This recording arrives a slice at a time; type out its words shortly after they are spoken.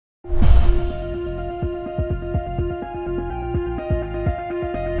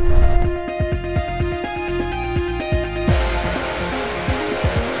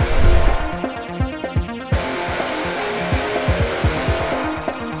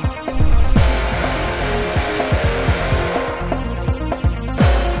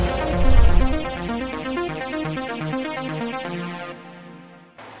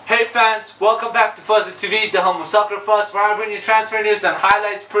fans, welcome back to FUZZitTV, the home of soccer fuzz, where I bring you transfer news and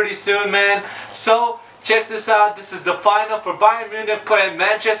highlights pretty soon, man. So, check this out. This is the final for Bayern Munich playing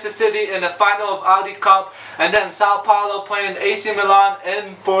Manchester City in the final of Audi Cup, and then Sao Paolo playing AC Milan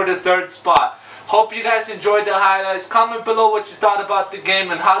in for the third spot. Hope you guys enjoyed the highlights. Comment below what you thought about the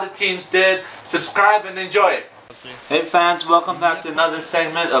game and how the teams did. Subscribe and enjoy it. Hey fans, welcome back to another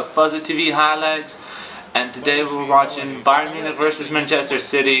segment of FUZZitTV highlights. And today we're watching Bayern Munich versus Manchester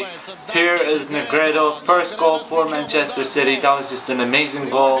City. Here is Negredo, first goal for Manchester City. That was just an amazing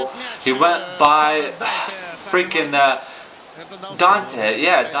goal. He went by freaking Dante.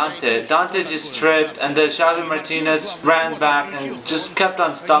 Yeah, Dante. Dante just tripped, and then Xavi Martinez ran back and just kept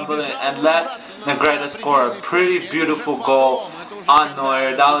on stumbling and let Negredo score a pretty beautiful goal on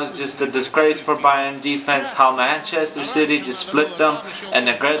Neuer. That was just a disgrace for Bayern defense, how Manchester City just split them, and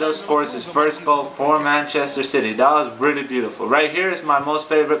Negredo scores his first goal for Manchester City. That was really beautiful. Right here is my most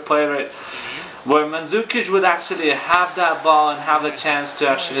favorite play, right where Mandžukić would actually have that ball and have a chance to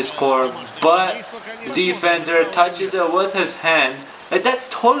actually score, but the defender touches it with his hand. Like, that's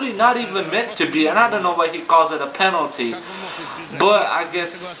totally not even meant to be, and I don't know why he calls it a penalty. But I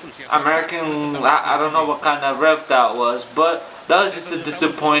guess American, I don't know what kind of ref that was, but that was just a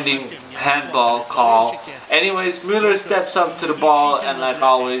disappointing handball call. Anyways, Müller steps up to the ball, and like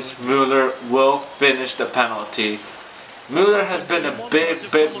always, Müller will finish the penalty. Müller has been a big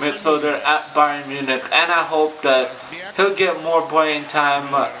midfielder at Bayern Munich, and I hope that he'll get more playing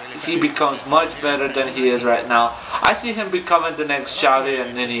time. He becomes much better than he is right now. I see him becoming the next Xavi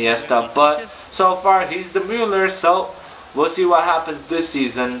and Iniesta, but so far he's the Müller, so we'll see what happens this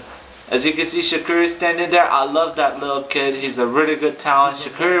season. As you can see, Shaqiri standing there. I love that little kid. He's a really good talent.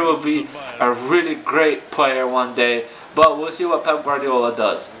 Shaqiri will be a really great player one day, but we'll see what Pep Guardiola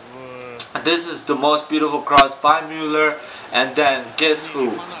does. This is the most beautiful cross by Müller, and then guess who?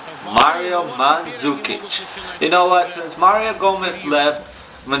 Mario Mandžukić. You know what? Since Mario Gomez left,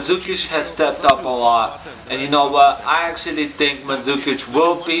 Mandžukić has stepped up a lot, and you know what? I actually think Mandžukić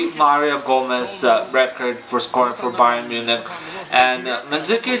will beat Mario Gomez's record for scoring for Bayern Munich. And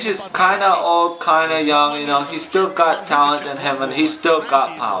Mandžukić is kind of old, kind of young. You know, he's still got talent in him, and he's still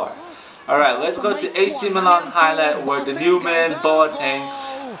got power. All right, let's go to AC Milan highlight where the new man Boateng.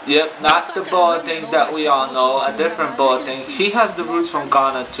 Yep, not the Boateng that we all know, a different Boateng. He has the roots from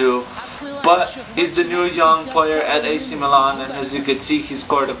Ghana too, but he's the new young player at AC Milan, and as you can see, he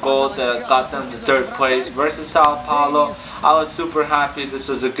scored a goal that got them to third place versus Sao Paolo. I was super happy. This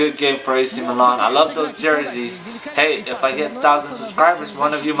was a good game for AC Milan. I love those jerseys. Hey, if I get 1,000 subscribers,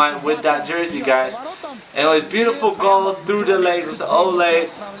 one of you might win that jersey, guys. Anyways, beautiful goal through the legs, Ole.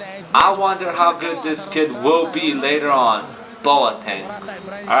 I wonder how good this kid will be later on. Boateng.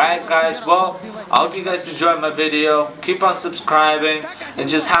 Alright guys, well, I hope you guys enjoyed my video. Keep on subscribing and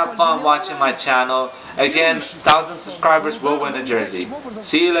just have fun watching my channel. Again, 1,000 subscribers will win a jersey.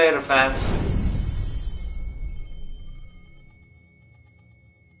 See you later, fans.